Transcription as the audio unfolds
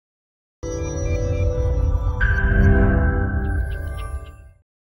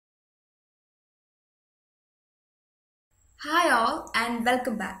Hi all and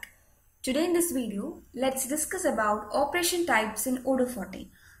welcome back. Today in this video, let's discuss about operation types in Odoo 14.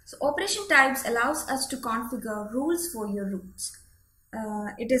 So operation types allows us to configure rules for your routes.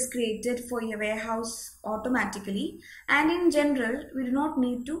 It is created for your warehouse automatically and in general, we do not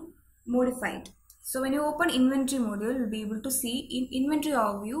need to modify it. So when you open inventory module, you'll be able to see in inventory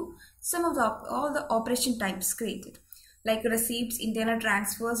overview some of all the operation types created like receipts, internal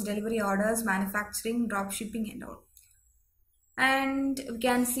transfers, delivery orders, manufacturing, drop shipping and all, and we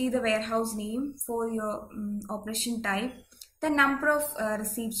can see the warehouse name for your operation type, the number of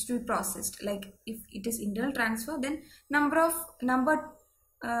receipts to be processed, like if it is internal transfer, then number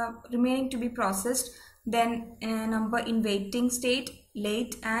remaining to be processed, then number in waiting state,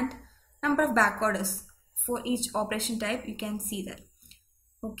 late, and number of back orders for each operation type. You can see that.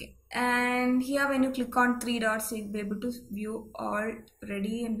 Okay, and here when you click on three dots, you'll be able to view all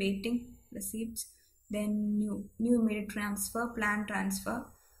ready and waiting receipts, then new immediate transfer, planned transfer.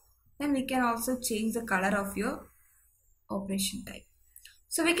 Then we can also change the color of your operation type.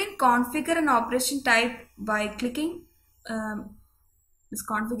 So we can configure an operation type by clicking this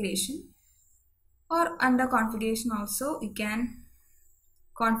configuration, or under configuration also you can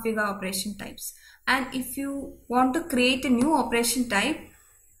configure operation types. And if you want to create a new operation type,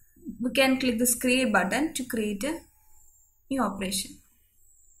 we can click this create button to create a new operation.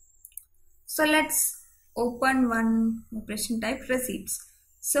 So let's open one operation type, receipts.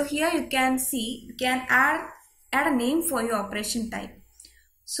 So here you can see you can add a name for your operation type.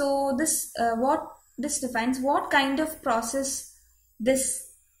 So this this defines what kind of process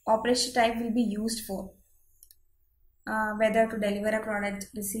this operation type will be used for, whether to deliver a product,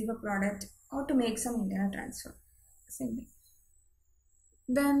 receive a product, or to make some internal transfer. Same thing.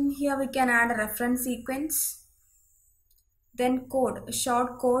 Then here we can add a reference sequence, then code, a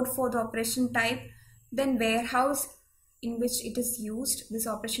short code for the operation type, then warehouse in which it is used, this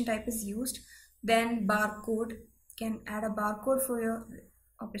operation type is used, then barcode, can add a barcode for your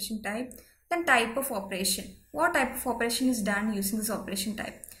operation type, then type of operation, what type of operation is done using this operation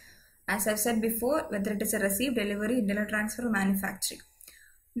type. As I've said before, whether it is a receive, delivery, internal transfer, or manufacturing.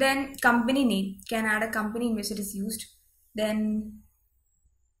 Then company name, can add a company in which it is used. Then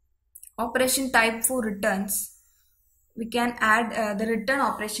operation type for returns, we can add the return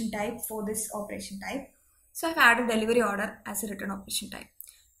operation type for this operation type. So I've added delivery order as a return operation type.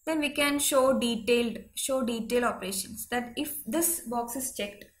 Then we can show detailed operations, that if this box is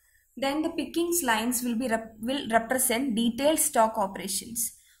checked, then the pickings lines will represent detailed stock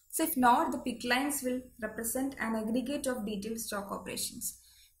operations. So if not, the pick lines will represent an aggregate of detailed stock operations.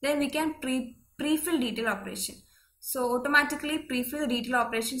 Then we can pre-fill detail operation. So automatically pre-fill the detail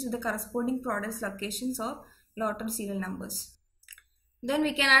operations with the corresponding products, locations, or lot or serial numbers. Then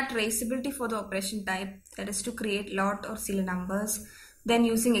we can add traceability for the operation type, that is to create lot or serial numbers, then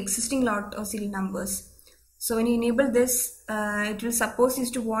using existing lot or serial numbers. So when you enable this, it will suppose you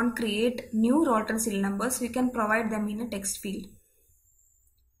to want create new lot or serial numbers, we can provide them in a text field.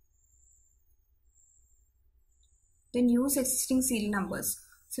 Then use existing serial numbers.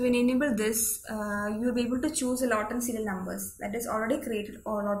 So when you enable this, you will be able to choose a lot and serial numbers that is already created,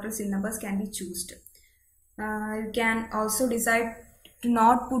 or lot or serial numbers can be chosen. You can also decide to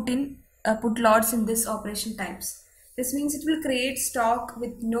not put lots in this operation types. This means it will create stock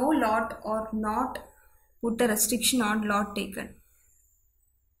with no lot, or not put a restriction on lot taken.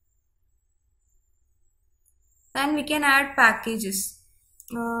 And we can add packages.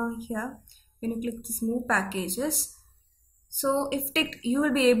 Here when you click this move packages, so if ticked, you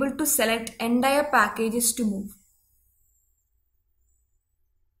will be able to select entire packages to move.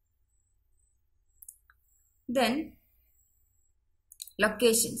 Then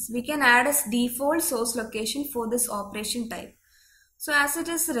locations, we can add as default source location for this operation type. So as it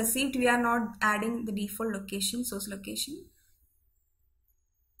is received, we are not adding the default location, source location.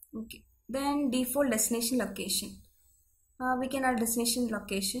 Okay. Then default destination location. We can add destination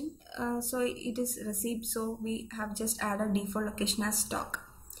location. So it is received, so we have just added default location as stock.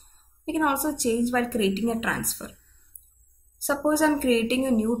 We can also change while creating a transfer. Suppose I'm creating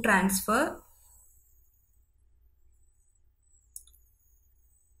a new transfer.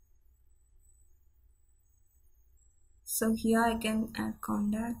 So here I can add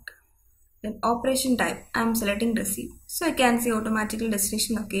contact. Then operation type, I'm selecting receive. So I can see automatically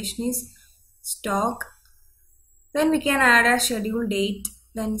destination location is stock. Then we can add a schedule date,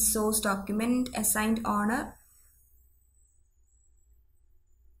 then source document, assigned owner.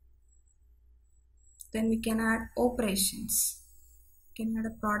 Then we can add operations. We can add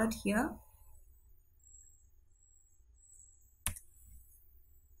a product here.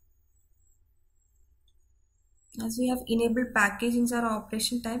 As we have enabled package in our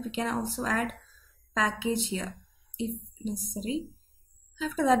operation type, we can also add package here if necessary.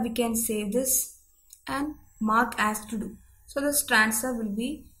 After that, we can save this and mark as to do. So this transfer will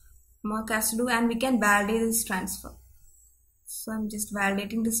be mark as to do, and we can validate this transfer. So I'm just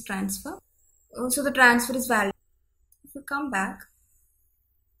validating this transfer. So the transfer is valid. If you come back,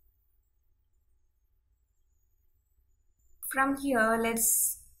 from here,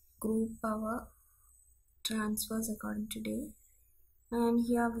 let's group our transfers according to date, and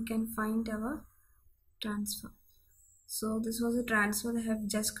here we can find our transfer. So this was a transfer that I have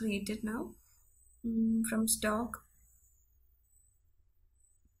just created now from stock.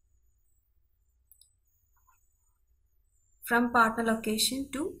 From partner location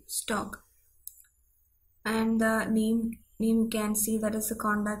to stock, and the name you can see that is the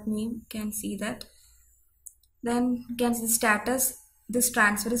contact name, you can see that. Then you can see the status, this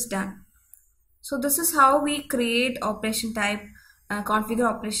transfer is done. So this is how we create operation type, configure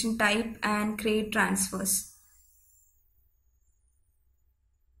operation type and create transfers.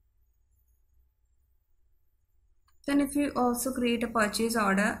 Then if you also create a purchase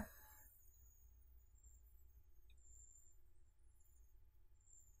order,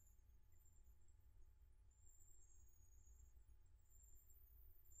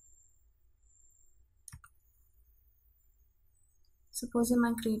 suppose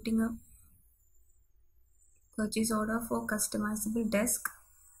I'm creating a purchase order for customizable desk.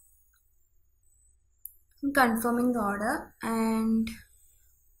 I'm confirming the order, and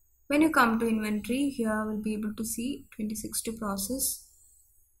when you come to inventory, here we'll be able to see 26 to process.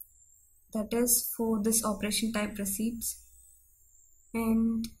 That is for this operation type receipts,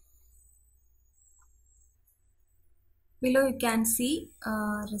 and below you can see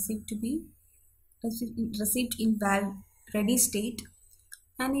receipt in ready state.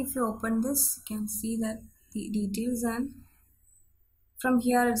 And if you open this, you can see that the details, and from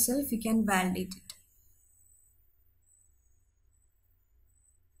here itself you can validate it.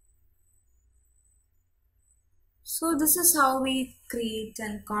 So this is how we create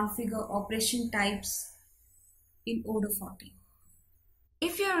and configure operation types in Odoo 14.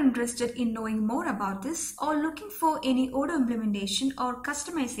 If you are interested in knowing more about this or looking for any Odoo implementation or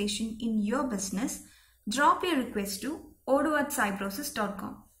customization in your business, drop your request to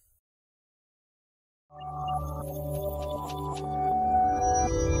odoo@cybrosys.com.